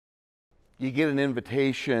You get an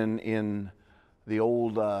invitation in the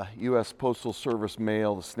old U.S. Postal Service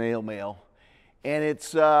mail, the snail mail, and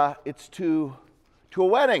it's to a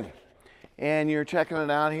wedding, and you're checking it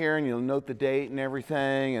out here, and you'll note the date and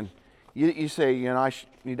everything, and you say, I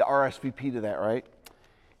need to RSVP to that, right?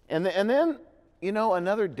 And then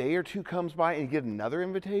another day or two comes by, and you get another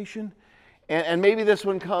invitation, and maybe this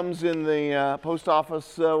one comes in the post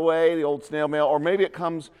office way, the old snail mail, or maybe it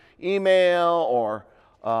comes email or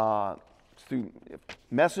through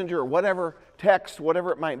messenger or whatever, text,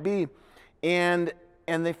 whatever it might be, and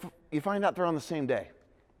you find out they're on the same day.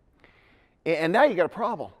 And now you got a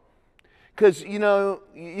problem. Because, you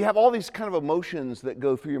have all these kind of emotions that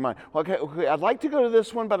go through your mind. Okay, I'd like to go to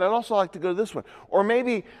this one, but I'd also like to go to this one. Or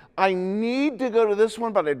maybe I need to go to this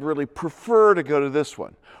one, but I'd really prefer to go to this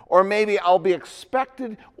one. Or maybe I'll be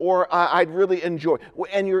expected, or I'd really enjoy.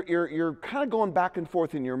 And you're kind of going back and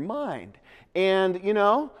forth in your mind. And,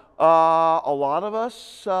 a lot of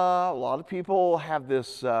us, a lot of people have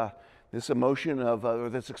this emotion of, or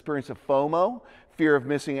this experience of FOMO, fear of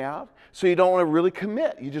missing out. So you don't want to really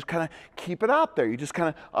commit. You just kind of keep it out there. You just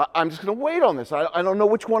kind of, I'm just going to wait on this. I don't know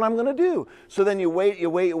which one I'm going to do. So then you wait,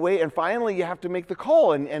 and finally you have to make the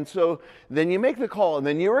call. And so then you make the call, and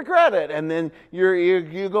then you regret it. And then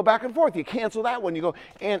you go back and forth. You cancel that one. You go,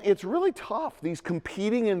 and it's really tough, these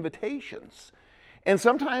competing invitations. And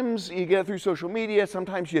sometimes you get it through social media.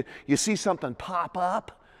 Sometimes you see something pop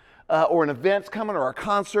up. Or an event's coming, or a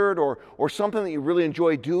concert, or something that you really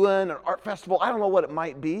enjoy doing, an art festival. I don't know what it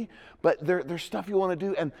might be, but there's stuff you want to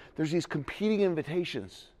do, and there's these competing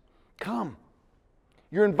invitations. Come.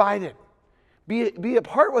 You're invited. Be a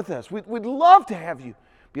part with us. We'd love to have you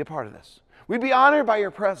be a part of this. We'd be honored by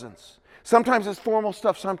your presence. Sometimes it's formal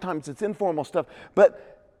stuff, sometimes it's informal stuff,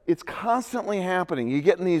 but it's constantly happening. You're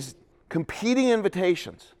getting these competing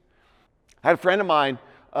invitations. I had a friend of mine,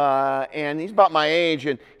 and he's about my age,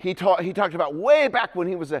 and he talked about way back when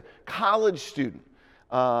he was a college student,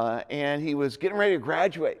 and he was getting ready to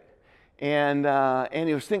graduate, and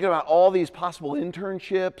he was thinking about all these possible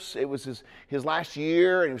internships. It was his last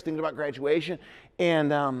year, and he was thinking about graduation,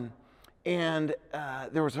 and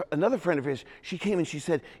there was another friend of his. She came and she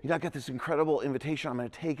said, I got this incredible invitation. I'm going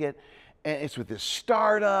to take it, and it's with this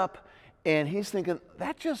startup, and he's thinking,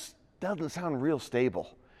 that just doesn't sound real stable,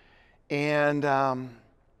 and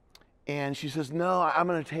she says, no, I'm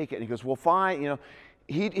going to take it. And he goes, well, fine.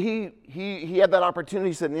 He had that opportunity.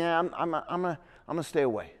 He said, yeah, I'm going to stay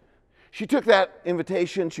away. She took that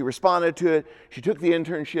invitation. She responded to it. She took the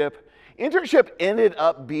internship. Internship ended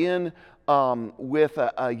up being with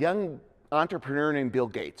a young entrepreneur named Bill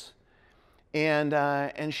Gates.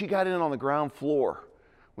 And she got in on the ground floor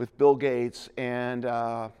with Bill Gates, and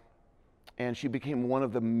she became one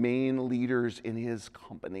of the main leaders in his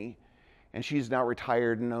company. And she's now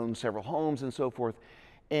retired and owns several homes and so forth.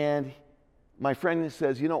 And my friend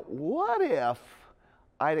says, what if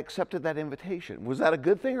I'd accepted that invitation? Was that a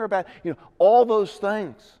good thing or a bad? All those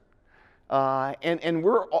things. And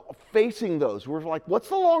we're facing those. We're like, what's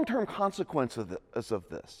the long-term consequence of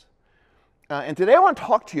this? And today I want to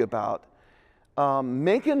talk to you about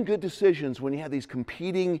making good decisions when you have these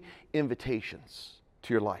competing invitations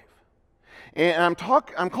to your life. And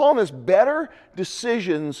I'm calling this better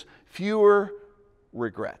decisions, fewer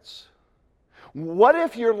regrets. What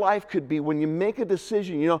if your life could be, when you make a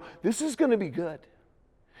decision, this is going to be good.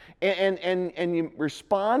 And you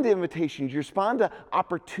respond to invitations, you respond to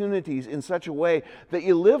opportunities in such a way that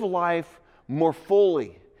you live life more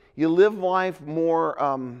fully. You live life more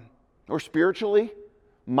spiritually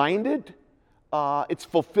minded. It's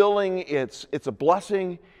fulfilling, it's a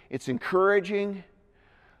blessing, it's encouraging.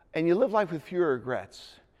 And you live life with fewer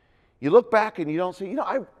regrets. You look back and you don't say,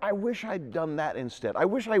 I wish I'd done that instead. I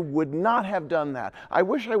wish I would not have done that. I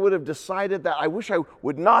wish I would have decided that. I wish I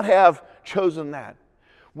would not have chosen that.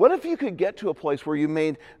 What if you could get to a place where you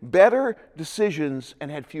made better decisions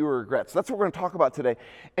and had fewer regrets? That's what we're going to talk about today.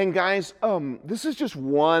 And guys, this is just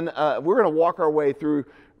one. We're going to walk our way through,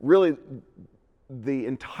 really, the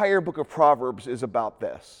entire book of Proverbs is about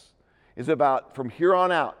this. Is about, from here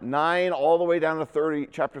on out, 9 all the way down to 30,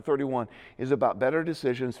 chapter 31, is about better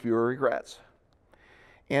decisions, fewer regrets.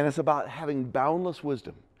 And it's about having boundless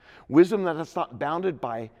wisdom. Wisdom that is not bounded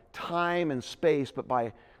by time and space, but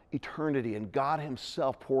by eternity, and God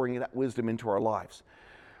himself pouring that wisdom into our lives.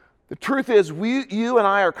 The truth is, you and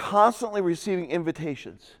I are constantly receiving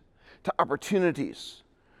invitations to opportunities.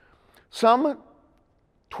 Some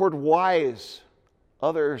toward wise,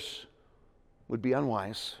 others would be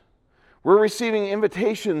unwise. We're receiving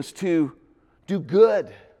invitations to do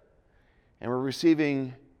good, and we're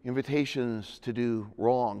receiving invitations to do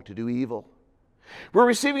wrong, to do evil. We're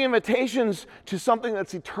receiving invitations to something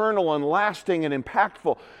that's eternal and lasting and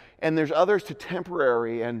impactful, and there's others to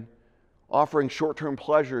temporary and offering short-term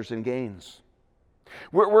pleasures and gains.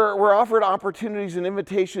 We're offered opportunities and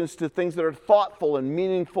invitations to things that are thoughtful and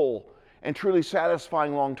meaningful and truly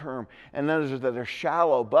satisfying long-term, and others that are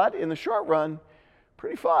shallow, but in the short run,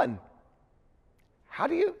 pretty fun. How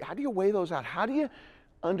do you weigh those out? How do you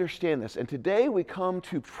understand this? And today we come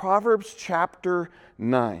to Proverbs chapter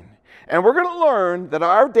 9. And we're going to learn that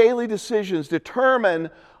our daily decisions determine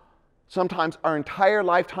sometimes our entire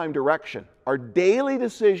lifetime direction. Our daily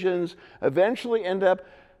decisions eventually end up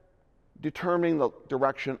determining the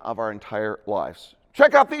direction of our entire lives.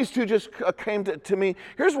 Check out these two just came to me.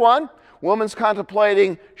 Here's one. Woman's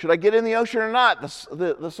contemplating, should I get in the ocean or not?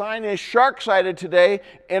 The sign is shark-sighted today.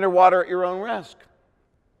 Enter water at your own risk.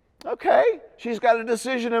 Okay, she's got a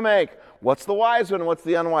decision to make. What's the wise one and what's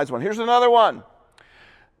the unwise one? Here's another one.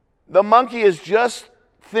 The monkey is just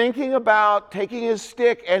thinking about taking his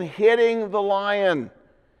stick and hitting the lion.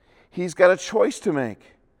 He's got a choice to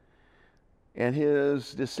make. And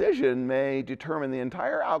his decision may determine the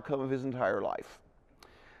entire outcome of his entire life.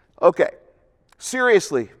 Okay,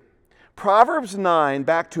 seriously, Proverbs 9,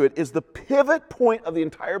 back to it, is the pivot point of the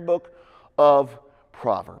entire book of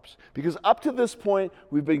Proverbs. Because up to this point,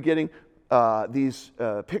 we've been getting these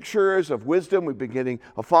pictures of wisdom. We've been getting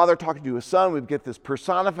a father talking to his son. We get this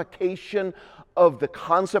personification of the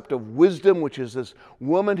concept of wisdom, which is this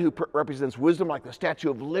woman who represents wisdom like the Statue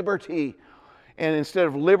of Liberty. And instead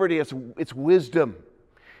of liberty, it's wisdom.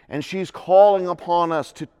 And she's calling upon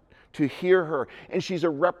us to hear her. And she's a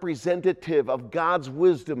representative of God's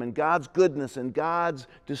wisdom and God's goodness and God's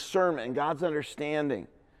discernment and God's understanding.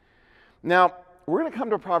 Now, we're going to come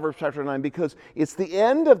to Proverbs chapter 9 because it's the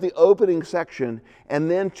end of the opening section, and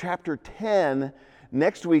then chapter 10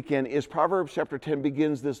 next weekend is Proverbs chapter 10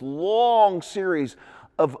 begins this long series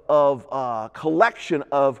of collection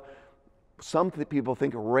of, some people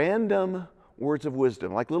think, random words of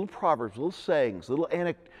wisdom, like little proverbs, little sayings, little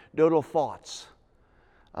anecdotal thoughts,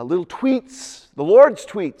 little tweets, the Lord's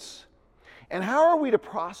tweets. And how are we to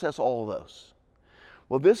process all of those?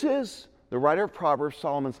 Well, this is the writer of Proverbs,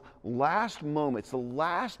 Solomon's last moment. It's the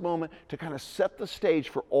last moment to kind of set the stage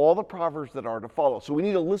for all the Proverbs that are to follow. So we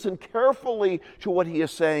need to listen carefully to what he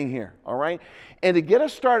is saying here, all right? And to get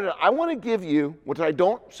us started, I want to give you, which I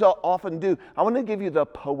don't so often do, I want to give you the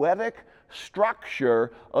poetic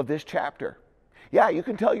structure of this chapter. Yeah, you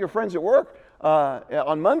can tell your friends at work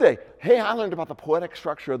on Monday, hey, I learned about the poetic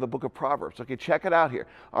structure of the book of Proverbs. Okay, check it out here,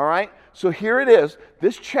 all right? So here it is.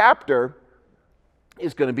 This chapter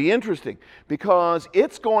is going to be interesting because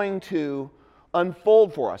it's going to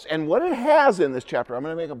unfold for us. And what it has in this chapter, I'm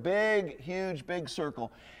going to make a big, huge, big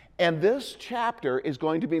circle. And this chapter is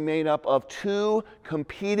going to be made up of two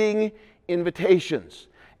competing invitations.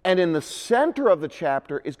 And in the center of the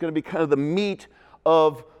chapter is going to be kind of the meat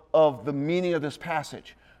of the meaning of this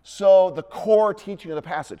passage. So the core teaching of the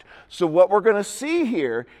passage. So what we're going to see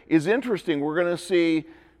here is interesting. We're going to see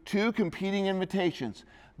two competing invitations.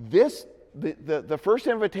 The first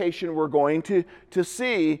invitation we're going to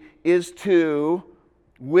see is to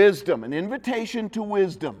wisdom, an invitation to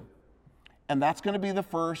wisdom. And that's going to be the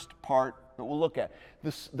first part that we'll look at.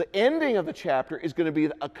 The ending of the chapter is going to be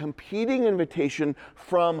a competing invitation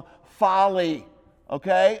from folly.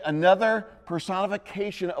 Okay? Another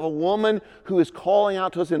personification of a woman who is calling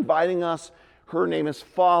out to us, inviting us. Her name is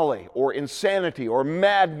folly or insanity or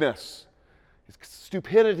madness.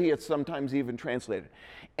 Stupidity, it's sometimes even translated.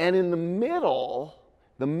 And in the middle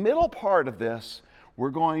part of this, we're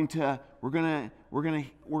going to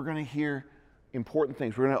hear important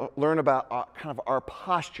things. We're going to learn about kind of our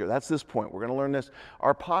posture. That's this point. We're going to learn this.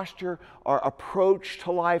 Our posture, our approach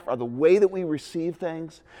to life, or the way that we receive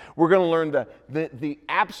things. We're going to learn the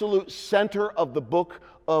absolute center of the book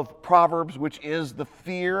of Proverbs, which is the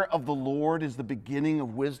fear of the Lord is the beginning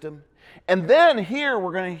of wisdom. And then here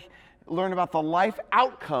we're going to learn about the life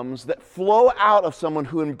outcomes that flow out of someone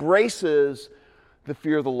who embraces the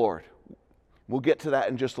fear of the Lord. We'll get to that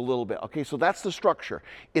in just a little bit. Okay, so that's the structure.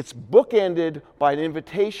 It's bookended by an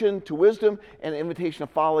invitation to wisdom and an invitation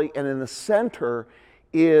to folly, and in the center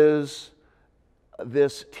is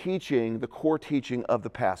this teaching, the core teaching of the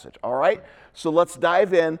passage. All right, so let's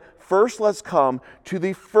dive in. First, let's come to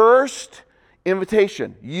the first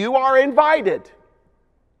invitation. You are invited,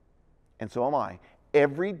 and so am I,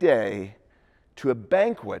 every day to a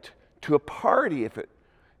banquet, to a party,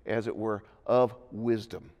 as it were, of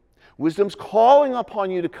wisdom. Wisdom's calling upon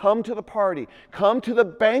you to come to the party, come to the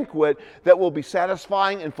banquet that will be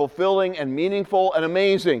satisfying and fulfilling and meaningful and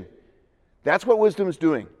amazing. That's what wisdom is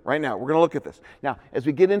doing right now. We're going to look at this. Now, as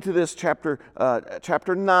we get into this chapter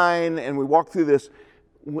 9, and we walk through this,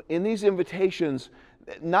 in these invitations,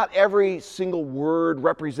 not every single word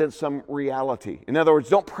represents some reality. In other words,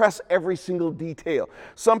 don't press every single detail.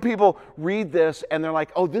 Some people read this and they're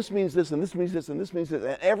like, oh, this means this, and this means this, and this means this,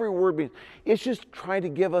 and every word means. It's just trying to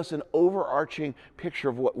give us an overarching picture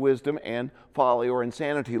of what wisdom and folly or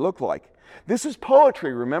insanity look like. This is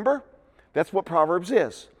poetry, remember? That's what Proverbs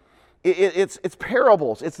is. It's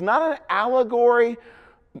parables. It's not an allegory,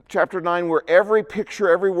 chapter 9, where every picture,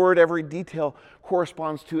 every word, every detail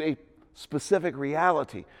corresponds to a specific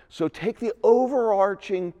reality. So take the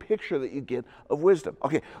overarching picture that you get of wisdom.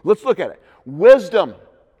 Okay, let's look at it. Wisdom.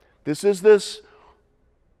 This is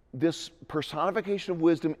this personification of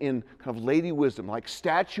wisdom in kind of Lady Wisdom, like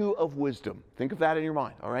statue of wisdom. Think of that in your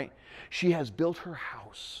mind, all right? She has built her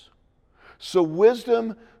house. So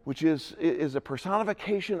wisdom, which is a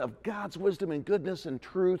personification of God's wisdom and goodness and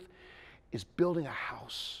truth, is building a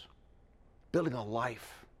house, building a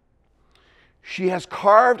life. She has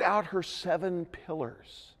carved out her 7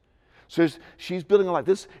 pillars. So she's building a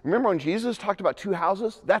life. Remember when Jesus talked about 2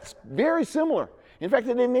 houses? That's very similar. In fact,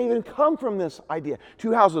 it didn't even come from this idea.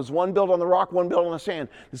 2 houses, one built on the rock, one built on the sand.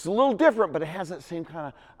 It's a little different, but it has that same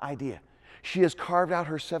kind of idea. She has carved out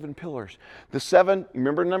her 7 pillars. The 7,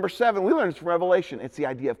 remember number 7, we learned this from Revelation. It's the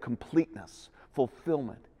idea of completeness,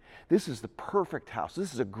 fulfillment. This is the perfect house.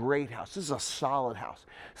 This is a great house. This is a solid house.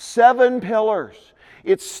 7 pillars.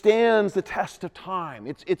 It stands the test of time.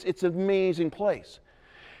 It's an amazing place.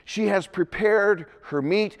 She has prepared her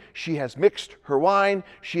meat. She has mixed her wine.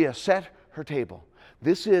 She has set her table.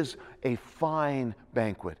 This is a fine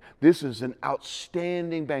banquet. This is an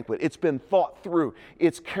outstanding banquet. It's been thought through.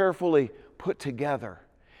 It's carefully put together.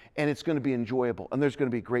 And it's going to be enjoyable. And there's going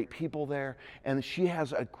to be great people there. And she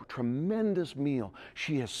has a tremendous meal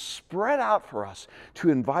she has spread out for us to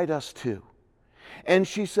invite us to. And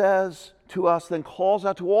she says to us, then calls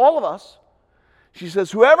out to all of us. She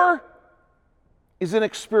says, whoever is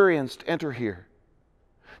inexperienced, enter here.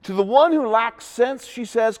 To the one who lacks sense, she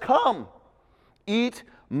says, come, eat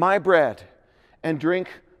my bread and drink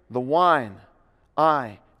the wine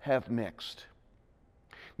I have mixed.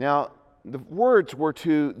 Now, the words were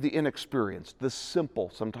to the inexperienced, the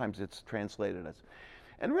simple, sometimes it's translated as.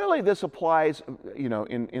 And really this applies,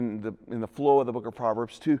 in the flow of the book of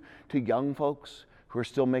Proverbs to young folks who are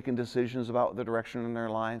still making decisions about the direction in their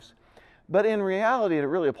lives. But in reality, it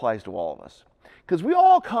really applies to all of us. Because we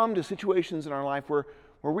all come to situations in our life where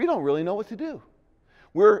we don't really know what to do.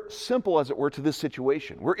 We're simple, as it were, to this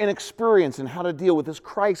situation. We're inexperienced in how to deal with this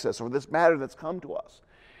crisis or this matter that's come to us.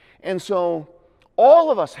 And so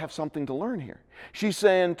all of us have something to learn here. She's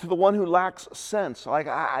saying to the one who lacks sense, like,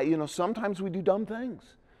 sometimes we do dumb things.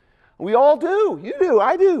 We all do. You do.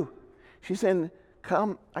 I do. She's saying,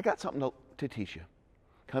 come, I got something to teach you.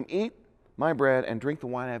 Come eat my bread and drink the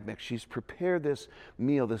wine I've mixed. She's prepared this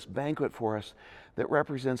meal, this banquet for us that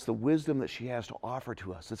represents the wisdom that she has to offer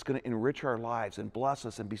to us. It's going to enrich our lives and bless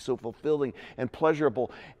us and be so fulfilling and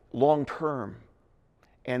pleasurable long term.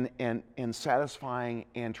 And satisfying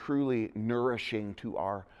and truly nourishing to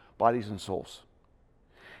our bodies and souls.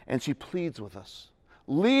 And she pleads with us.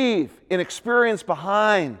 Leave inexperience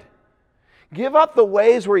behind. Give up the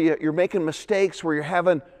ways where you're making mistakes, where you're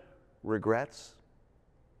having regrets.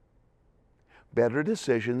 Better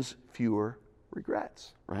decisions, fewer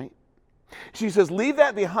regrets, right? She says, leave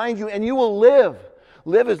that behind you and you will live.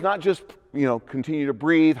 Live is not just, continue to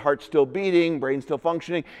breathe, heart still beating, brain still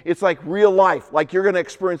functioning. It's like real life, like you're going to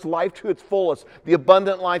experience life to its fullest, the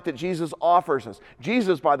abundant life that Jesus offers us.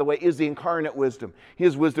 Jesus, by the way, is the incarnate wisdom. He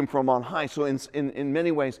is wisdom from on high. So in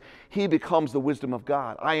many ways, he becomes the wisdom of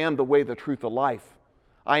God. I am the way, the truth, the life.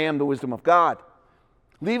 I am the wisdom of God.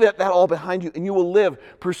 Leave that all behind you and you will live.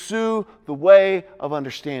 Pursue the way of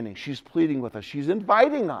understanding. She's pleading with us. She's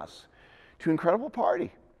inviting us to an incredible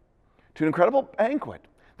party, to an incredible banquet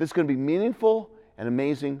that's going to be meaningful and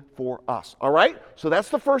amazing for us. All right? So that's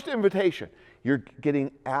the first invitation. You're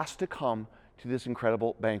getting asked to come to this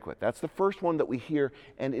incredible banquet. That's the first one that we hear,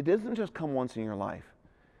 and it doesn't just come once in your life.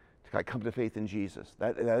 To come to faith in Jesus.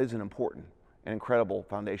 That is an important and incredible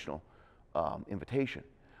foundational invitation.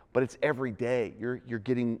 But it's every day. You're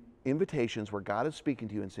getting invitations where God is speaking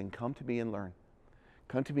to you and saying, come to me and learn.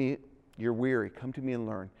 Come to me. You're weary. Come to me and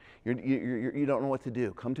learn. You don't know what to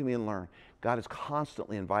do. Come to me and learn. God is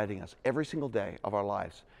constantly inviting us every single day of our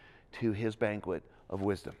lives to his banquet of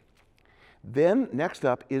wisdom. Then next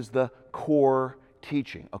up is the core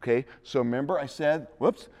teaching. Okay, so remember I said,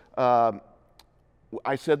 I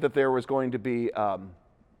said that there was going to be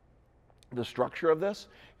the structure of this.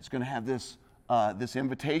 It's going to have this this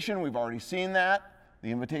invitation. We've already seen that, the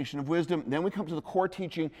invitation of wisdom. Then we come to the core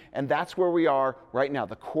teaching, and that's where we are right now,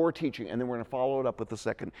 the core teaching. And then we're going to follow it up with the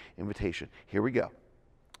second invitation. Here we go.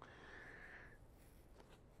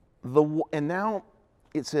 And now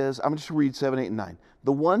it says, I'm just going to read 7, 8, and 9.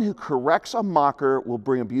 The one who corrects a mocker will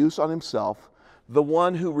bring abuse on himself. The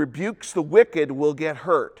one who rebukes the wicked will get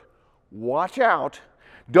hurt. Watch out.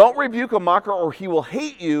 Don't rebuke a mocker or he will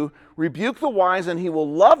hate you. Rebuke the wise and he will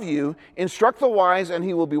love you. Instruct the wise and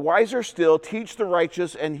he will be wiser still. Teach the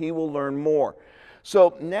righteous and he will learn more.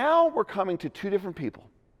 So now we're coming to two different people.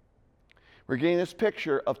 We're getting this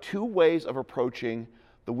picture of two ways of approaching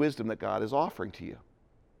the wisdom that God is offering to you.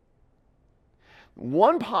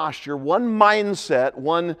 One posture, one mindset,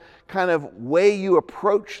 one kind of way you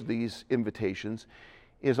approach these invitations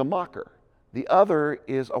is a mocker. The other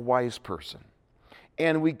is a wise person.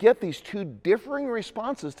 And we get these two differing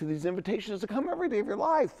responses to these invitations to come every day of your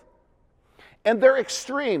life. And they're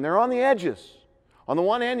extreme. They're on the edges. On the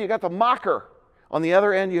one end, you got the mocker. On the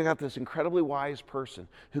other end, you got this incredibly wise person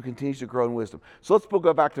who continues to grow in wisdom. So let's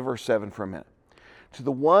go back to verse 7 for a minute. To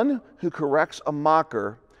the one who corrects a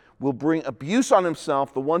mocker will bring abuse on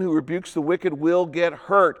himself. The one who rebukes the wicked will get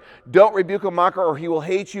hurt. Don't rebuke a mocker or he will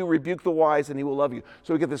hate you. Rebuke the wise and he will love you.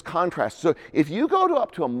 So we get this contrast. So if you go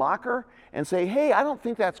up to a mocker and say, hey, I don't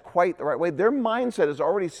think that's quite the right way, their mindset is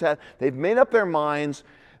already set. They've made up their minds.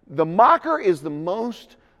 The mocker is the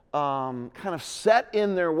most kind of set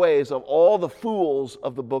in their ways of all the fools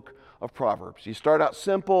of the book of Proverbs. You start out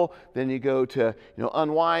simple, then you go to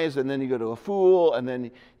unwise, and then you go to a fool, and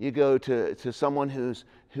then you go to someone who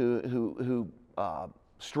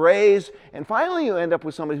strays, and finally you end up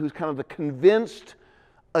with somebody who's kind of the convinced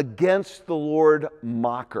against the Lord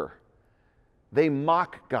mocker. They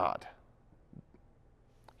mock God.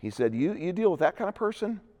 He said, you deal with that kind of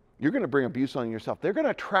person, you're going to bring abuse on yourself. They're going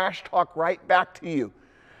to trash talk right back to you.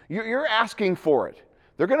 You're asking for it.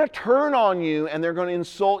 They're going to turn on you and they're going to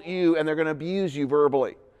insult you and they're going to abuse you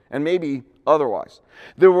verbally and maybe otherwise.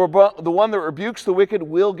 The one that rebukes the wicked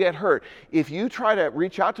will get hurt. If you try to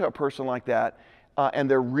reach out to a person like that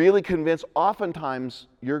and they're really convinced, oftentimes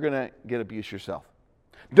you're going to get abuse yourself.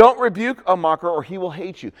 Don't rebuke a mocker or he will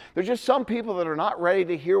hate you. There's just some people that are not ready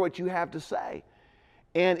to hear what you have to say.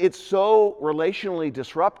 And it's so relationally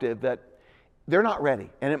disruptive that they're not ready.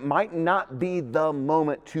 And it might not be the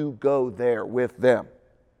moment to go there with them.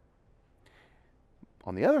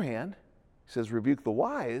 On the other hand, he says, rebuke the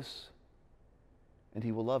wise, and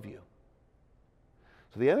he will love you.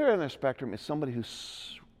 So the other end of the spectrum is somebody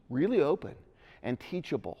who's really open and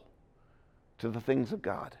teachable to the things of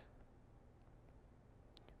God.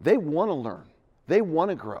 They want to learn. They want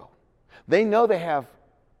to grow. They know they have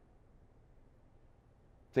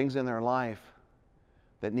things in their life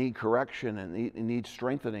that need correction and need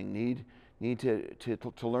strengthening, need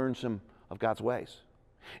to learn some of God's ways.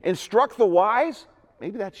 Instruct the wise.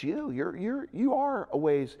 Maybe that's you. You are a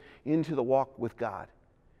ways into the walk with God.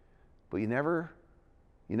 But you never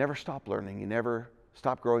stop learning. You never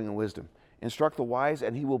stop growing in wisdom. Instruct the wise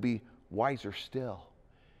and he will be wiser still.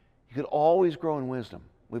 You could always grow in wisdom.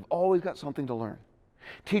 We've always got something to learn.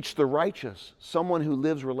 Teach the righteous, someone who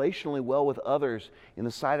lives relationally well with others in the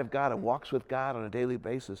sight of God and walks with God on a daily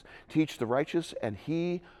basis. Teach the righteous and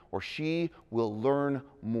he or she will learn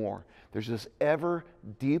more. There's this ever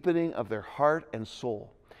deepening of their heart and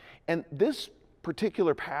soul. And this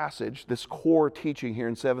particular passage, this core teaching here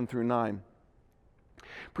in 7 through 9,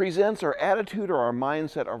 presents our attitude or our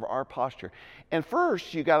mindset or our posture. And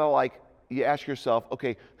first, you ask yourself,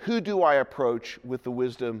 okay, who do I approach with the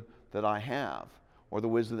wisdom that I have or the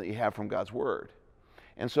wisdom that you have from God's Word?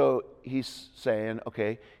 And so he's saying,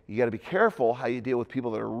 okay, you got to be careful how you deal with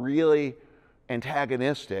people that are really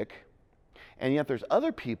antagonistic. And yet there's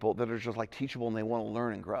other people that are just like teachable and they want to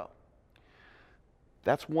learn and grow.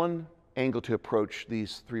 That's one angle to approach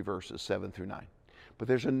these 3 verses, 7 through 9. But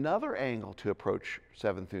there's another angle to approach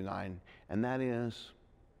 7 through 9, and that is,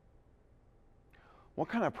 what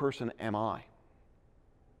kind of person am I?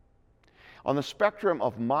 On the spectrum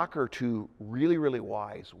of mocker to really, really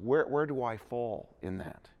wise, where do I fall in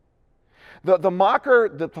that? The mocker,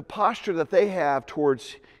 the posture that they have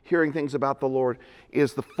towards hearing things about the Lord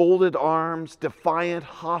is the folded arms, defiant,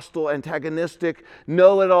 hostile, antagonistic,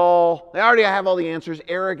 know-it-all. They already have all the answers,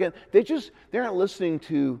 arrogant. They aren't listening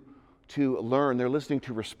to learn. They're listening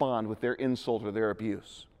to respond with their insult or their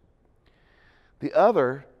abuse. The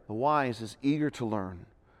other, the wise, is eager to learn,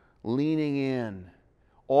 leaning in,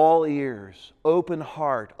 all ears, open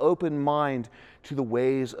heart, open mind to the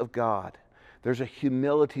ways of God. There's a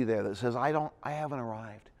humility there that says, I haven't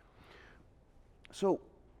arrived. So,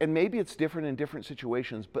 and maybe it's different in different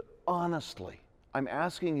situations, but honestly, I'm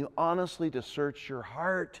asking you honestly to search your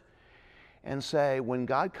heart and say, when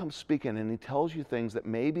God comes speaking and He tells you things that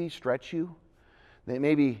maybe stretch you, that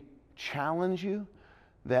maybe challenge you,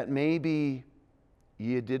 that maybe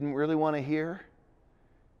you didn't really want to hear,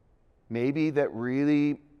 maybe that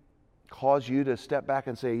really cause you to step back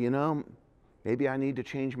and say, maybe I need to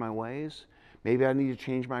change my ways. Maybe I need to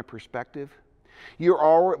change my perspective.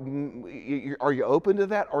 Are you open to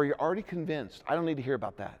that, or are you already convinced? I don't need to hear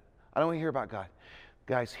about that. I don't want to hear about God.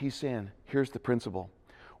 Guys, He's saying, here's the principle.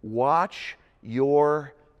 Watch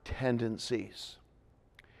your tendencies,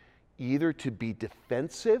 either to be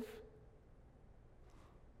defensive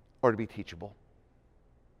or to be teachable.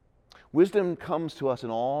 Wisdom comes to us in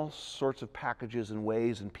all sorts of packages and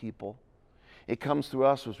ways and people. It comes through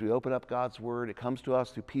us as we open up God's Word. It comes to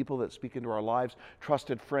us through people that speak into our lives,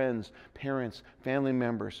 trusted friends, parents, family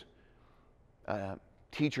members,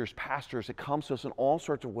 teachers, pastors. It comes to us in all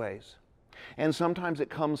sorts of ways. And sometimes it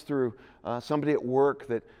comes through somebody at work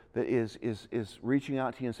that is reaching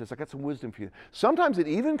out to you and says, I got some wisdom for you. Sometimes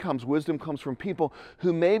wisdom comes from people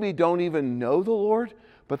who maybe don't even know the Lord,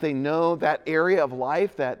 but they know that area of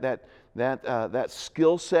life, that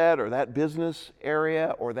skill set or that business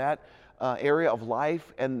area or that area of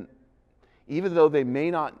life. And even though they may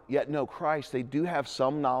not yet know Christ, they do have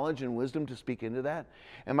some knowledge and wisdom to speak into that.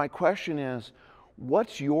 And my question is,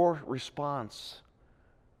 what's your response?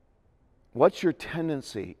 What's your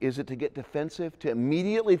tendency? Is it to get defensive, to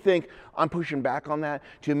immediately think, I'm pushing back on that,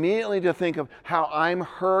 to immediately to think of how I'm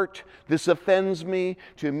hurt, this offends me,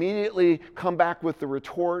 to immediately come back with the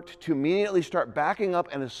retort, to immediately start backing up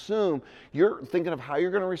and assume you're thinking of how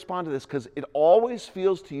you're going to respond to this, because it always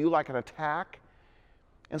feels to you like an attack.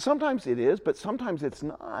 And sometimes it is, but sometimes it's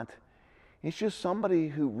not. It's just somebody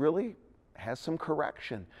who really has some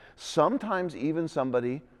correction. Sometimes even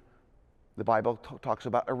somebody, the Bible talks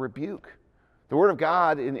about a rebuke. The Word of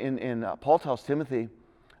God, Paul tells Timothy,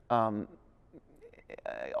 all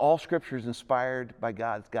Scripture is inspired by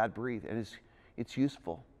God. It's God-breathed, and it's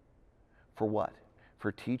useful. For what?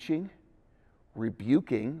 For teaching,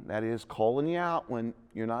 rebuking, that is calling you out when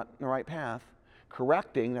you're not in the right path,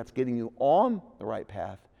 correcting, that's getting you on the right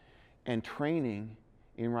path, and training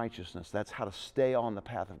in righteousness. That's how to stay on the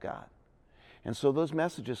path of God. And so those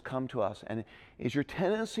messages come to us. And is your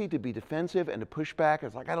tendency to be defensive and to push back?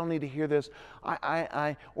 It's like, I don't need to hear this.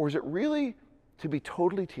 Or is it really to be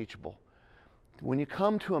totally teachable? When you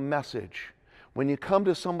come to a message, when you come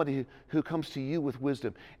to somebody who comes to you with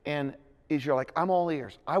wisdom, and you're like, I'm all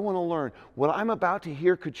ears. I want to learn. What I'm about to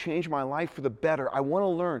hear could change my life for the better. I want to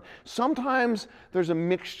learn. Sometimes there's a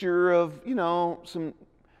mixture of, some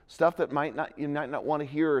stuff that you might not want to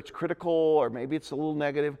hear. It's critical, or maybe it's a little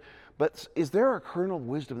negative. But is there a kernel of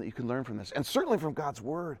wisdom that you can learn from this? And certainly from God's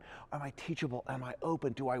Word. Am I teachable? Am I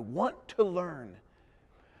open? Do I want to learn?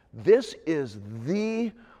 This is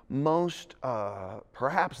the most,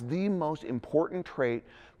 perhaps the most important trait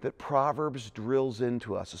that Proverbs drills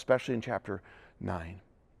into us, especially in chapter 9.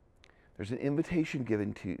 There's an invitation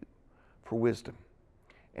given to you for wisdom.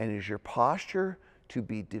 And is your posture to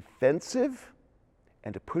be defensive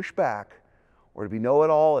and to push back, or to be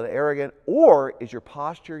know-it-all and arrogant? Or is your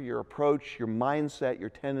posture, your approach, your mindset, your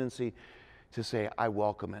tendency to say, I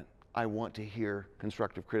welcome it. I want to hear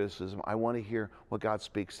constructive criticism. I want to hear what God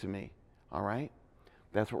speaks to me. All right?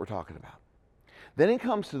 That's what we're talking about. Then it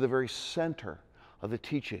comes to the very center of the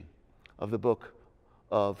teaching of the book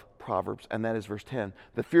of Proverbs, and that is verse 10.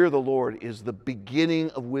 The fear of the Lord is the beginning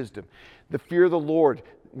of wisdom. The fear of the Lord.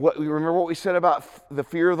 Remember what we said about the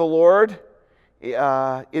fear of the Lord?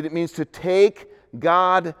 It means to take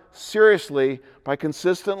God seriously by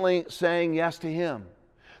consistently saying yes to Him.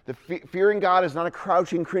 The fearing God is not a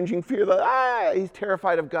crouching, cringing fear that, he's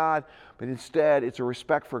terrified of God, but instead it's a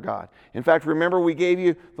respect for God. In fact, remember we gave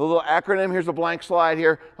you the little acronym. Here's a blank slide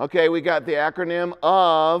here. Okay, we got the acronym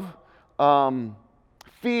of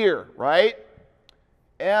fear, right?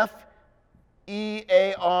 F-E-A-R.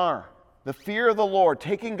 The fear of the Lord,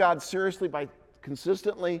 taking God seriously by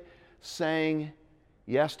consistently saying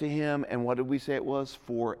yes to Him. And what did we say it was?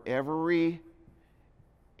 For every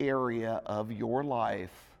area of your life,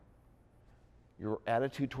 your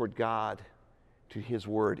attitude toward God, to His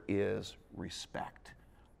Word, is respect.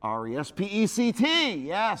 R-E-S-P-E-C-T.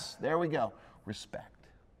 Yes, there we go. Respect.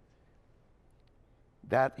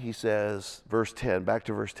 That, he says, verse 10, back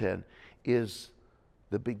to verse 10, is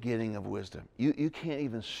the beginning of wisdom. You can't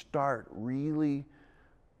even start really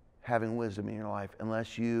having wisdom in your life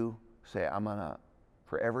unless you say,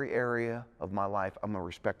 for every area of my life, I'm going to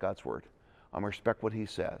respect God's Word. I'm going to respect what He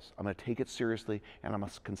says. I'm going to take it seriously, and I'm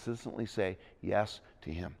going to consistently say yes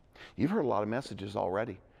to Him. You've heard a lot of messages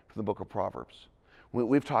already from the book of Proverbs.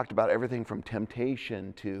 We've talked about everything from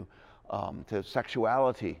temptation to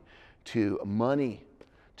sexuality, to money,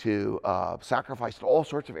 to sacrifice, to all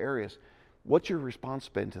sorts of areas. What's your response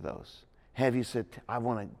been to those? Have you said, I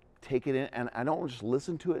want to take it in, and I don't just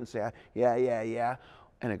listen to it and say, yeah,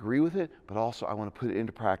 and agree with it, but also I want to put it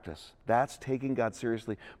into practice. That's taking God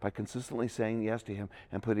seriously by consistently saying yes to Him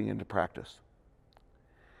and putting it into practice.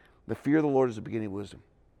 The fear of the Lord is the beginning of wisdom.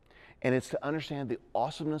 And it's to understand the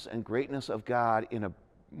awesomeness and greatness of God in a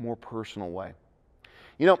more personal way.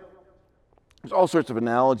 You know, there's all sorts of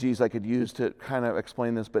analogies I could use to kind of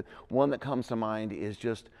explain this, but one that comes to mind is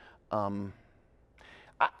just, you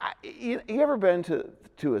ever been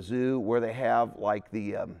to a zoo where they have like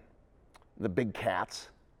the big cats,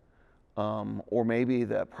 or maybe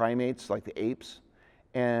the primates like the apes,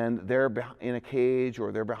 and they're in a cage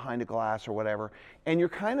or they're behind a glass or whatever, and you're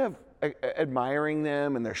kind of admiring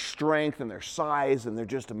them and their strength and their size, and they're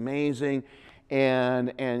just amazing,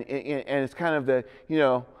 and it's kind of the, you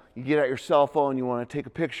know, you get out your cell phone, you want to take a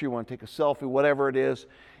picture, you want to take a selfie, whatever it is.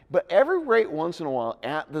 But every great once in a while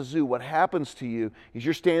at the zoo, what happens to you is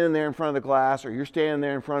you're standing there in front of the glass, or you're standing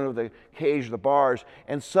there in front of the cage or the bars,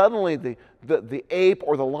 and suddenly the ape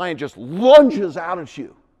or the lion just lunges out at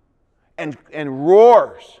you and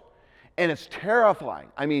roars. And it's terrifying.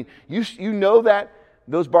 I mean, you know that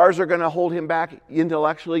those bars are going to hold him back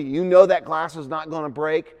intellectually. You know that glass is not going to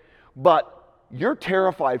break, but you're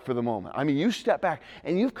terrified for the moment. I mean, you step back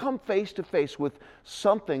and you've come face to face with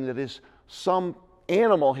something that is some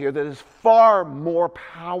animal here that is far more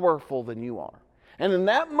powerful than you are. And in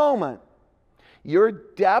that moment, your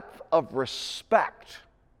depth of respect,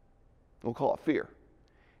 we'll call it fear,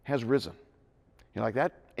 has risen. You're like,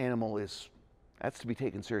 that animal that's to be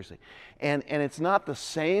taken seriously. And it's not the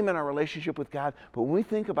same in our relationship with God, but when we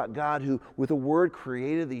think about God who, with a word,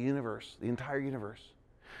 created the universe, the entire universe,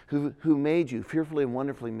 who made you, fearfully and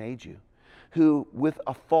wonderfully made you, who with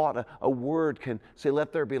a thought, a word can say,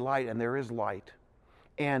 let there be light, and there is light,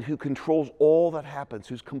 and who controls all that happens,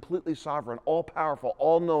 who's completely sovereign, all-powerful,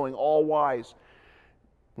 all-knowing, all-wise.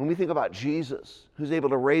 When we think about Jesus, who's able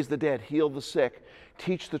to raise the dead, heal the sick,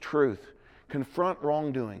 teach the truth, confront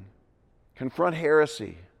wrongdoing, confront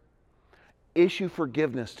heresy, issue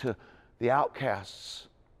forgiveness to the outcasts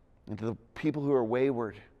and to the people who are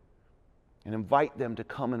wayward, and invite them to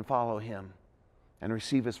come and follow Him and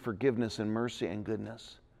receive His forgiveness and mercy and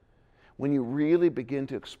goodness. When you really begin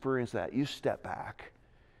to experience that, you step back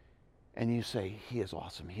and you say, He is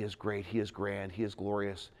awesome, He is great, He is grand, He is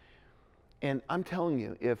glorious. And I'm telling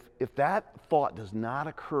you, if that thought does not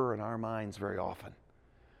occur in our minds very often,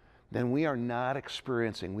 then we are not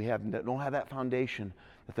experiencing, don't have that foundation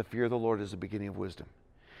that the fear of the Lord is the beginning of wisdom.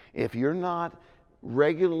 If you're not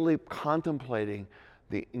regularly contemplating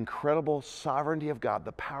the incredible sovereignty of God,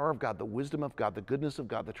 the power of God, the wisdom of God, the goodness of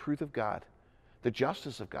God, the truth of God, the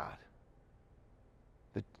justice of God,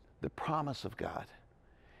 the promise of God,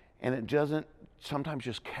 and it doesn't sometimes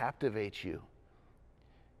just captivate you,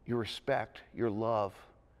 your respect, your love,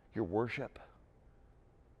 your worship,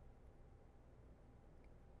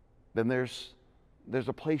 then there's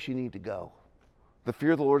a place you need to go. The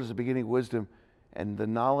fear of the Lord is the beginning of wisdom, and the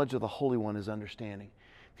knowledge of the Holy One is understanding.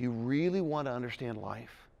 If you really want to understand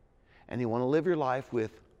life, and you want to live your life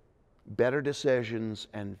with better decisions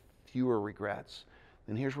and fewer regrets,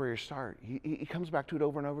 then here's where you start. He comes back to it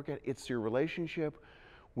over and over again. It's your relationship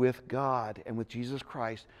with God and with Jesus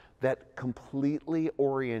Christ that completely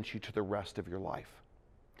orients you to the rest of your life.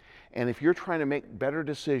 And if you're trying to make better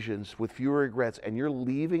decisions with fewer regrets, and you're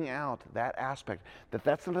leaving out that aspect,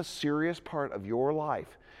 that's not a serious part of your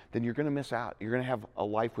life, then you're going to miss out. You're going to have a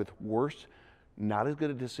life with worse, not as good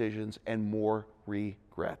of decisions, and more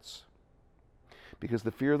regrets. Because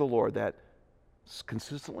the fear of the Lord, that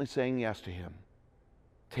consistently saying yes to Him,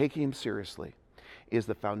 taking Him seriously, is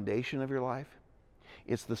the foundation of your life.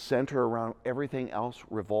 It's the center around everything else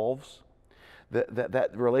revolves.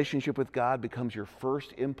 That relationship with God becomes your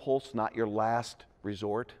first impulse, not your last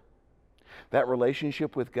resort. That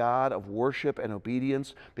relationship with God of worship and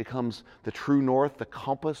obedience becomes the true north, the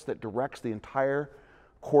compass that directs the entire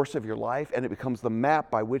course of your life, and it becomes the map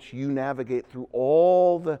by which you navigate through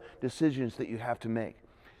all the decisions that you have to make.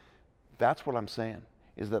 That's what I'm saying,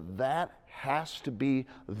 is that has to be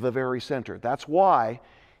the very center. That's why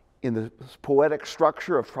in the poetic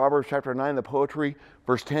structure of Proverbs chapter 9, the poetry,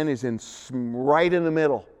 verse 10 is right in the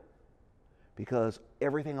middle, because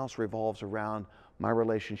everything else revolves around my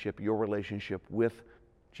relationship, your relationship with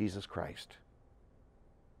Jesus Christ.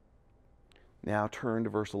 Now turn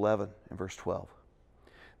to verse 11 and verse 12.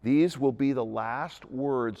 These will be the last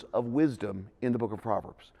words of wisdom in the book of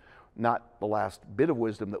Proverbs. Not the last bit of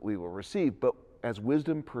wisdom that we will receive, but as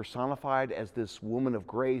wisdom personified as this woman of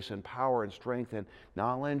grace and power and strength and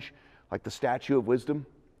knowledge, like the statue of wisdom,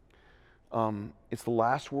 it's the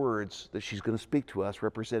last words that she's going to speak to us,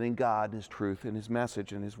 representing God and His truth and His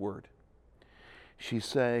message and His word. She's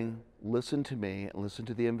saying, listen to me and listen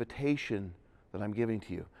to the invitation that I'm giving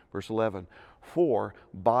to you. Verse 11, for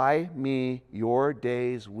by me your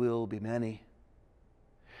days will be many.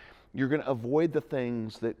 You're going to avoid the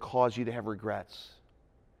things that cause you to have regrets.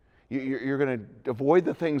 You're going to avoid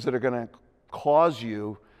the things that are going to cause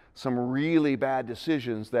you some really bad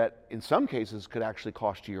decisions that in some cases could actually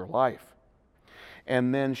cost you your life.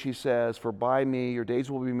 And then she says, for by me your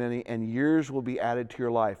days will be many and years will be added to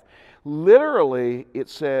your life. Literally, it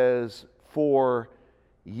says, for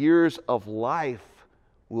years of life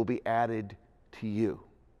will be added to you.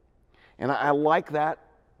 And I like that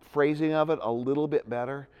phrasing of it a little bit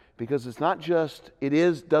better, because it's not just,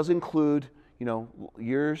 does include,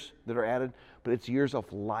 years that are added, but it's years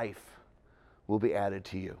of life will be added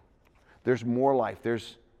to you. There's more life.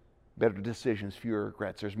 There's better decisions, fewer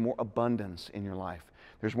regrets. There's more abundance in your life.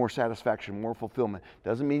 There's more satisfaction, more fulfillment.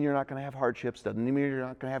 Doesn't mean you're not going to have hardships. Doesn't mean you're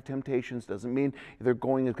not going to have temptations. Doesn't mean they're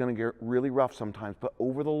going is going to get really rough sometimes. But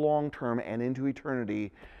over the long term and into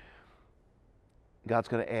eternity, God's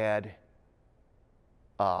going to add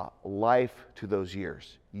life to those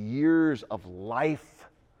years. Years of life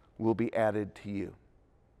will be added to you.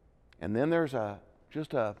 And then there's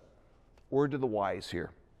just a word to the wise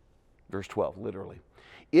here. Verse 12, literally.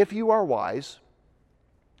 If you are wise,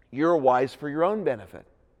 you're wise for your own benefit.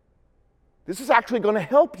 This is actually going to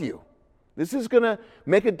help you. This is going to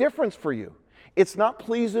make a difference for you. It's not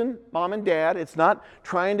pleasing mom and dad. It's not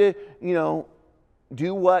trying to,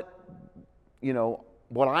 do what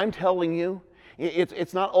I'm telling you.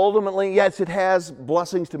 It's not ultimately, yes, it has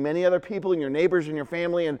blessings to many other people and your neighbors and your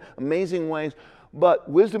family in amazing ways, but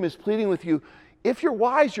wisdom is pleading with you. If you're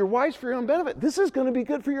wise for your own benefit. This is going to be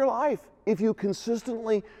good for your life. If you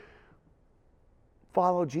consistently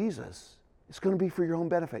follow Jesus, it's going to be for your own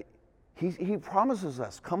benefit. He promises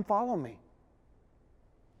us, come follow me.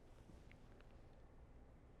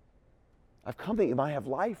 I've come that you might have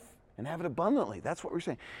life and have it abundantly. That's what we're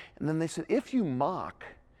saying. And then they said, if you mock,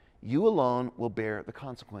 you alone will bear the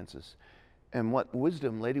consequences. And what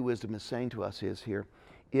Lady Wisdom is saying to us is here,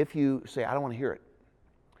 if you say, I don't want to hear it,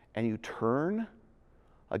 and you turn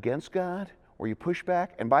against God, or you push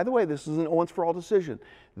back, and by the way, this isn't a once-for-all decision.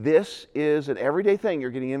 This is an everyday thing.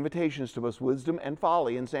 You're getting invitations to both wisdom and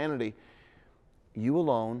folly, insanity. You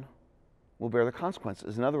alone will bear the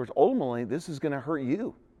consequences. In other words, ultimately, this is going to hurt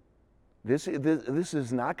you. This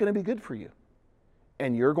is not going to be good for you.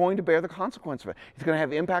 And you're going to bear the consequence of it. It's going to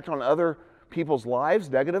have impact on other people's lives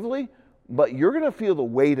negatively, but you're going to feel the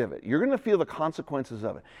weight of it. You're going to feel the consequences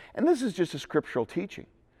of it. And this is just a scriptural teaching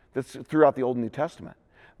that's throughout the Old and New Testament.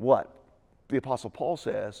 What? The Apostle Paul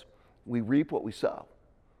says, we reap what we sow.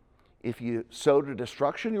 If you sow to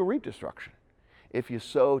destruction, you'll reap destruction. If you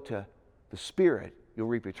sow to the Spirit, you'll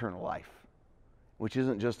reap eternal life, which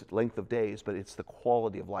isn't just length of days, but it's the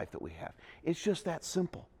quality of life that we have. It's just that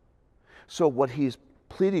simple. So what he's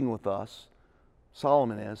pleading with us,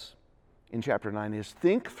 Solomon is, in chapter 9, is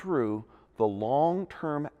think through the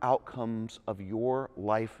long-term outcomes of your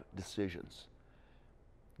life decisions.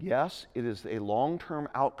 Yes, it is a long-term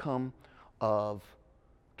outcome of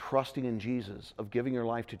trusting in Jesus, of giving your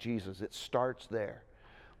life to Jesus. It starts there.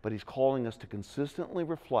 But he's calling us to consistently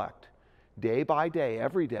reflect, day by day,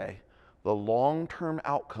 every day, the long-term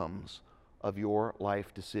outcomes of your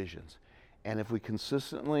life decisions. And if we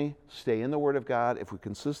consistently stay in the Word of God, if we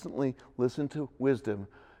consistently listen to wisdom,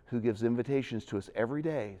 who gives invitations to us every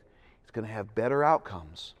day, it's going to have better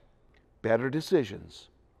outcomes, better decisions,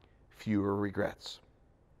 fewer regrets.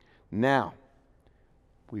 Now,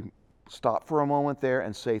 we stop for a moment there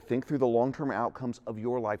and say, think through the long-term outcomes of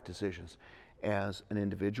your life decisions as an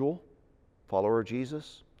individual, follower of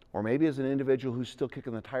Jesus, or maybe as an individual who's still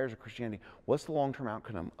kicking the tires of Christianity. What's the long-term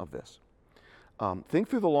outcome of this? Think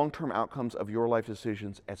through the long-term outcomes of your life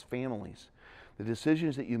decisions as families. The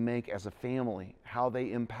decisions that you make as a family, how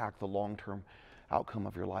they impact the long-term outcome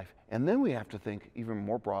of your life. And then we have to think even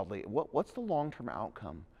more broadly, what's the long-term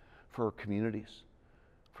outcome for communities,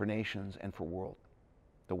 for nations, and for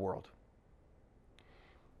the world?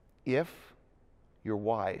 If you're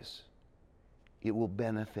wise, it will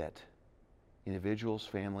benefit individuals,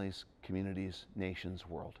 families, communities, nations,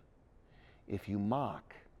 world. If you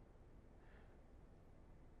mock,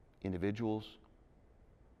 individuals,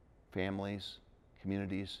 families,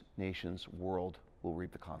 communities, nations, world will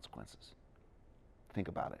reap the consequences. Think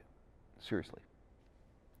about it, seriously.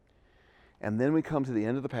 And then we come to the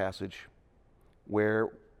end of the passage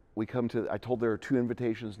where I told there are 2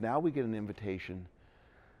 invitations. Now we get an invitation.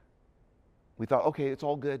 We thought, okay, it's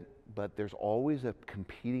all good, but there's always a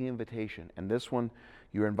competing invitation. And this one,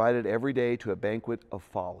 you're invited every day to a banquet of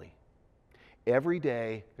folly. Every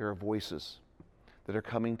day there are voices that are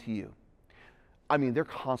coming to you. I mean, they're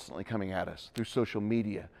constantly coming at us through social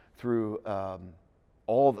media, through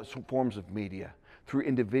all the forms of media, through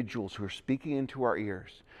individuals who are speaking into our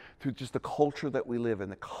ears, through just the culture that we live in,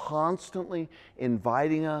 that constantly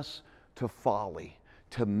inviting us to folly,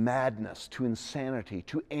 to madness, to insanity,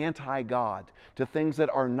 to anti-God, to things that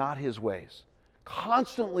are not His ways.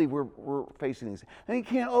 Constantly we're facing these. And you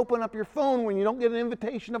can't open up your phone when you don't get an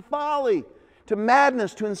invitation to folly, to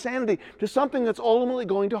madness, to insanity, to something that's ultimately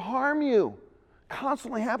going to harm you.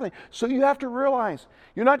 Constantly happening. So you have to realize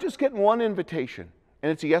you're not just getting one invitation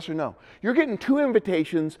and it's a yes or no. You're getting 2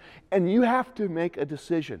 invitations and you have to make a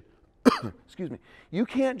decision. Excuse me. You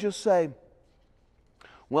can't just say,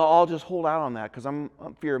 well, I'll just hold out on that because I'm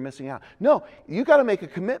fear of missing out. No, you got to make a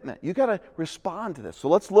commitment. You got to respond to this. So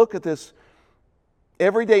let's look at this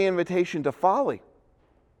everyday invitation to folly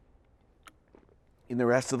in the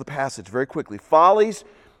rest of the passage very quickly. Folly's,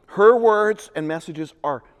 her words and messages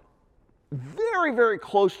are very, very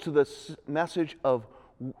close to the message of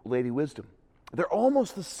Lady Wisdom. They're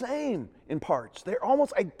almost the same in parts. They're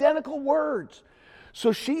almost identical words.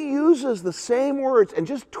 So she uses the same words and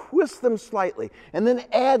just twists them slightly and then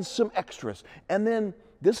adds some extras. And then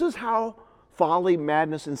this is how folly,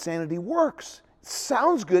 madness, insanity works. It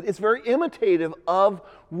sounds good. It's very imitative of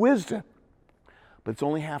wisdom, but it's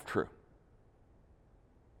only half true.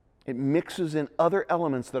 It mixes in other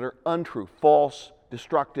elements that are untrue, false,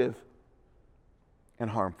 destructive, and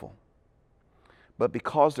harmful. But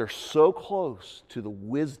because they're so close to the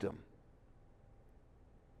wisdom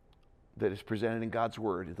that is presented in God's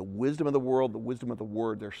Word, the wisdom of the world, the wisdom of the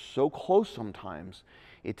Word, they're so close sometimes,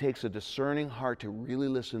 it takes a discerning heart to really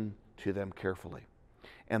listen to them carefully.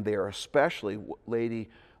 And they are especially, Lady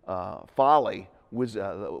Folly,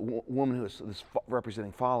 the woman who is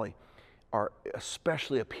representing folly, are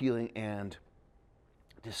especially appealing and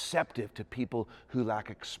deceptive to people who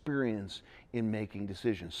lack experience in making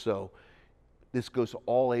decisions. So this goes to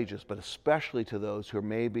all ages, but especially to those who are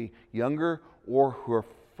maybe younger or who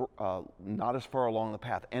are not as far along the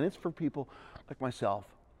path. And it's for people like myself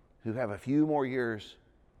who have a few more years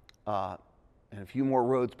and a few more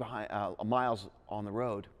roads behind, miles on the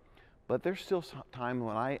road. But there's still some time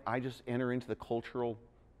when I just enter into the cultural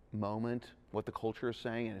moment, what the culture is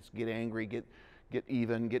saying, and it's get angry, get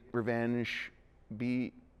even, get revenge,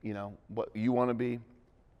 be, what you want to be.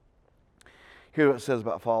 Here's what it says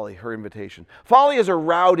about Folly, her invitation. Folly is a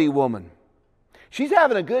rowdy woman. She's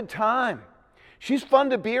having a good time. She's fun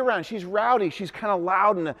to be around. She's rowdy. She's kind of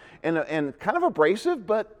loud and kind of abrasive,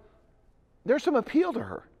 but there's some appeal to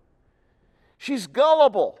her. She's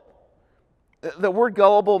gullible. The word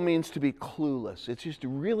gullible means to be clueless. It just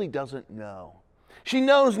really doesn't know. She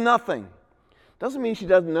knows nothing. Doesn't mean she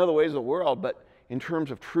doesn't know the ways of the world, but in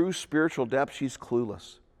terms of true spiritual depth, she's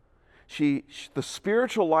clueless. The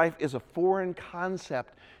spiritual life is a foreign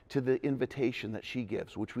concept to the invitation that she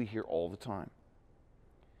gives, which we hear all the time.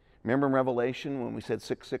 Remember in Revelation when we said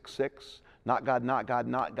 666? Not God, not God,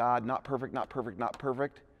 not God, not perfect, not perfect, not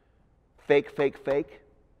perfect. Fake, fake, fake.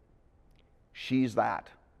 She's that.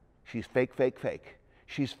 She's fake, fake, fake.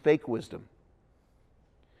 She's fake wisdom.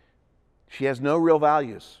 She has no real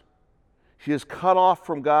values. She is cut off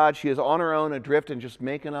from God. She is on her own, adrift, and just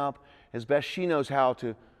making up as best she knows how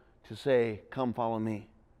to say, come follow me.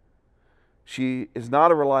 She is not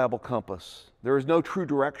a reliable compass. There is no true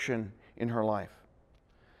direction in her life.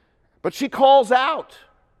 But she calls out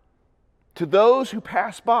to those who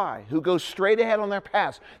pass by, who go straight ahead on their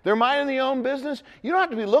paths. They're minding their own business. You don't have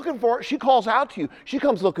to be looking for it. She calls out to you. She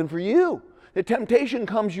comes looking for you. The temptation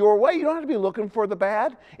comes your way. You don't have to be looking for the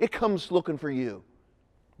bad. It comes looking for you.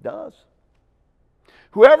 It does.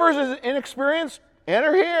 Whoever is inexperienced,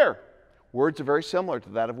 enter here. Words are very similar to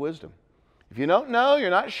that of wisdom. If you don't know, you're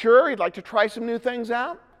not sure, you'd like to try some new things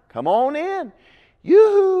out, come on in.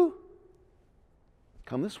 Yoo-hoo!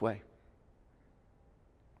 Come this way.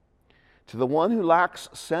 To the one who lacks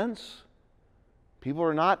sense, people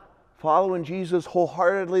are not following Jesus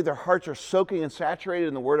wholeheartedly. Their hearts are soaking and saturated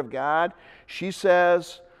in the Word of God. She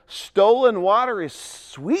says, stolen water is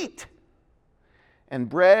sweet, and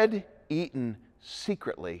bread eaten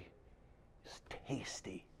secretly is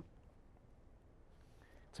tasty.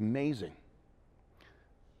 It's amazing.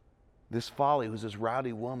 This Folly, who's this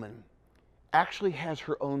rowdy woman, actually has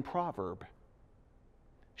her own proverb.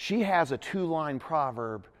 She has a 2-line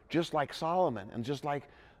proverb just like Solomon and just like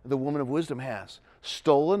the woman of wisdom has.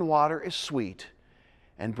 Stolen water is sweet,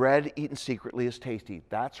 And bread eaten secretly is tasty.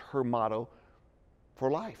 That's her motto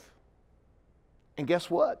for life. And guess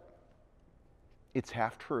what? It's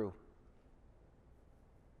half true.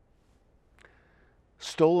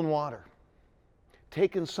 Stolen water.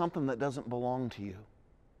 Taking something that doesn't belong to you.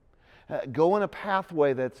 Going a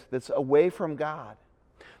pathway that's away from God.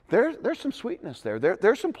 There's some sweetness there.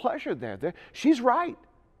 There's some pleasure there. She's right.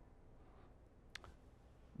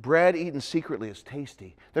 Bread eaten secretly is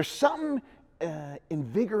tasty. There's something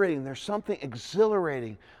invigorating. There's something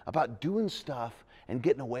exhilarating about doing stuff and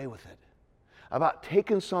getting away with it. About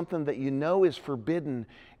taking something that you know is forbidden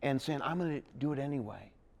and saying, I'm going to do it anyway.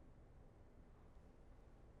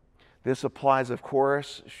 This applies, of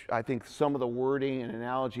course, I think some of the wording and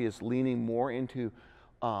analogy is leaning more into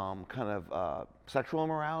sexual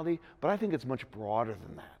immorality, but I think it's much broader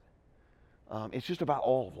than that. It's just about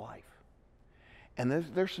all of life. And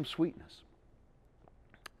there's some sweetness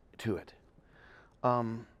to it.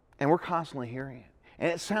 And we're constantly hearing it.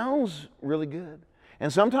 And it sounds really good.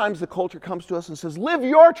 And sometimes the culture comes to us and says, live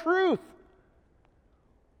your truth.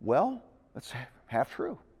 Well, that's half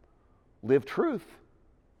true. Live truth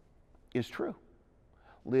is true.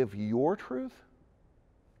 Live your truth.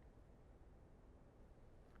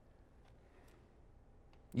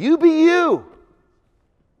 You be you.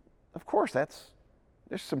 Of course, there's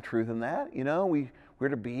some truth in that. You know, we're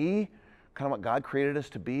to be kind of what God created us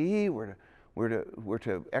to be. We're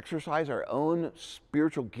to exercise our own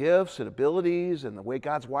spiritual gifts and abilities and the way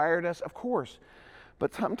God's wired us, of course.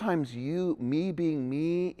 But sometimes me being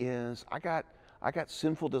me is, I got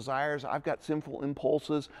sinful desires, I've got sinful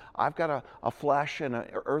impulses, I've got a flesh and an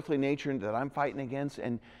earthly nature that I'm fighting against,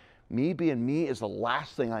 and me being me is the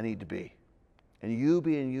last thing I need to be. And you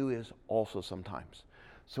being you is also sometimes.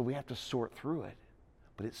 So we have to sort through it.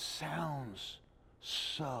 But it sounds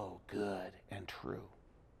so good and true.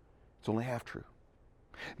 It's only half true.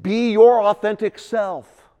 Be your authentic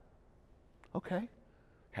self. Okay,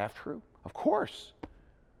 half true. Of course,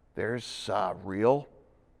 there's real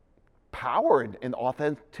power in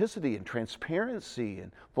authenticity and transparency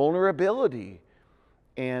and vulnerability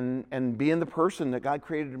and being the person that God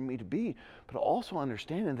created me to be, but also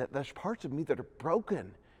understanding that there's parts of me that are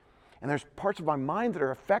broken. And there's parts of my mind that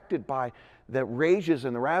are affected by the rages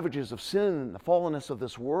and the ravages of sin and the fallenness of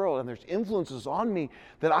this world. And there's influences on me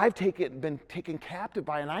that I've been taken captive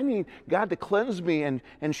by. And I need God to cleanse me and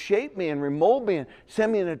shape me and remold me and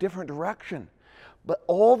send me in a different direction. But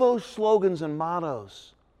all those slogans and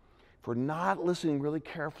mottos, if we're not listening really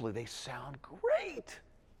carefully, they sound great.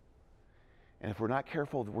 And if we're not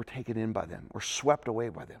careful, we're taken in by them. We're swept away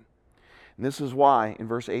by them. And this is why, in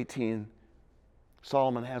verse 18,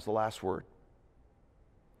 Solomon has the last word.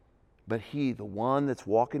 But he, the one that's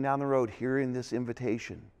walking down the road, hearing this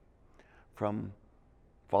invitation from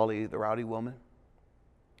Folly, the rowdy woman,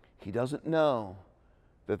 he doesn't know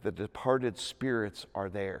that the departed spirits are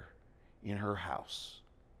there in her house.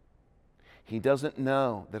 He doesn't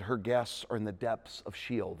know that her guests are in the depths of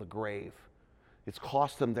Sheol, the grave. It's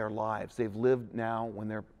cost them their lives. They've lived now when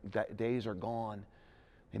their days are gone.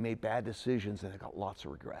 They made bad decisions and they got lots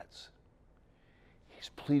of regrets. He's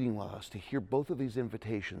pleading with us to hear both of these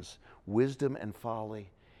invitations, wisdom and folly,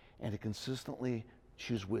 and to consistently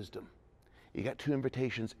choose wisdom. You got two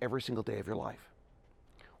invitations every single day of your life.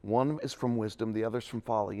 One is from wisdom, the other's from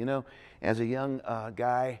folly. You know, as a young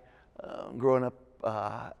guy growing up,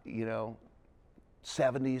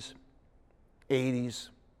 70s, 80s,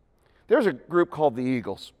 there's a group called the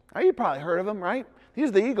Eagles. Now, you probably heard of them, right? These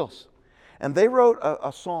are the Eagles. And they wrote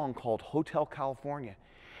a song called Hotel California.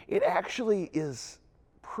 It actually is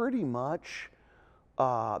pretty much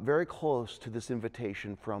very close to this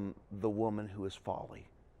invitation from the woman who is Folly.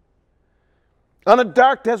 On a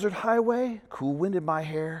dark desert highway, cool wind in my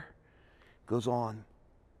hair, goes on.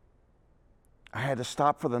 I had to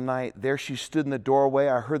stop for the night. There she stood in the doorway.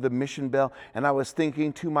 I heard the mission bell, and I was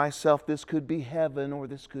thinking to myself, this could be heaven or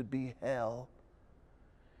this could be hell.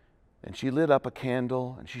 And she lit up a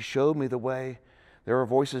candle, and she showed me the way. There were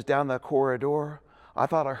voices down the corridor. I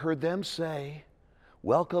thought I heard them say,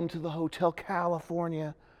 welcome to the Hotel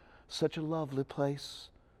California. Such a lovely place,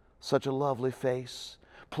 such a lovely face.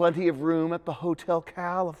 Plenty of room at the Hotel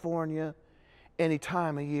California. Any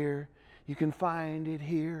time of year, you can find it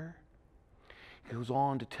here. He goes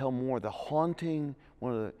on to tell more. The haunting,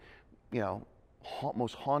 one of the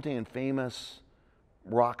most haunting and famous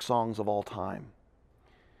rock songs of all time.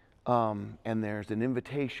 And there's an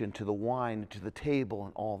invitation to the wine, to the table,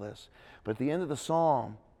 and all this. But at the end of the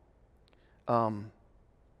song,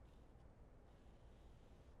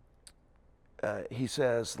 he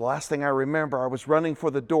says, the last thing I remember, I was running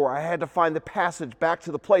for the door. I had to find the passage back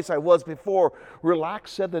to the place I was before.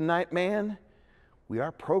 Relax, said the night man. We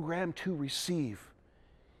are programmed to receive.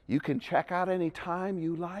 You can check out any time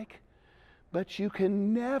you like, but you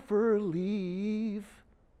can never leave.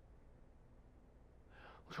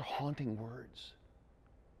 Those are haunting words.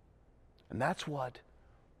 And that's what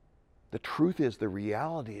the truth is, the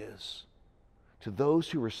reality is. To those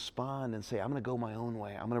who respond and say, I'm going to go my own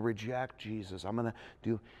way, I'm going to reject Jesus, I'm going to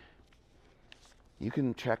do, you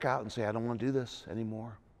can check out and say, I don't want to do this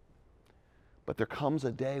anymore. But there comes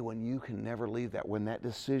a day when you can never leave that, when that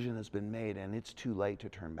decision has been made and it's too late to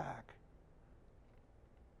turn back.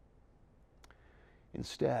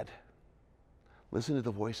 Instead, listen to the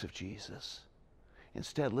voice of Jesus.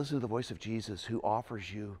 Instead, listen to the voice of Jesus who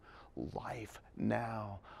offers you life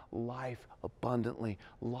now, life abundantly,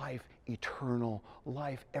 life eternal,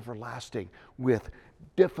 life everlasting, with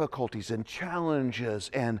difficulties and challenges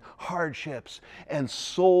and hardships and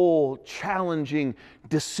soul challenging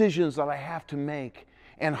decisions that I have to make,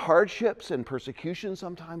 and hardships and persecution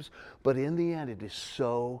sometimes, but in the end it is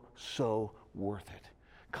so worth it.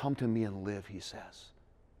 Come to me and live, he says.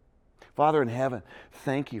 Father in heaven,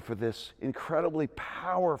 thank you for this incredibly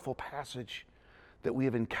powerful passage that we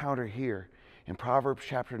have encountered here in Proverbs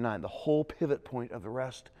chapter 9, the whole pivot point of the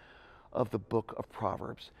rest of the book of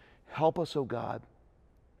Proverbs. Help us, O God,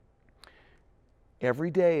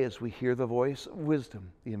 every day as we hear the voice of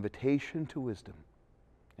wisdom, the invitation to wisdom,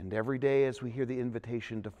 and every day as we hear the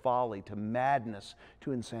invitation to folly, to madness,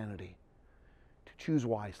 to insanity, to choose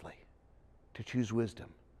wisely, to choose wisdom,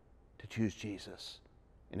 to choose Jesus.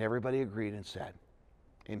 And everybody agreed and said,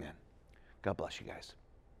 amen. God bless you guys.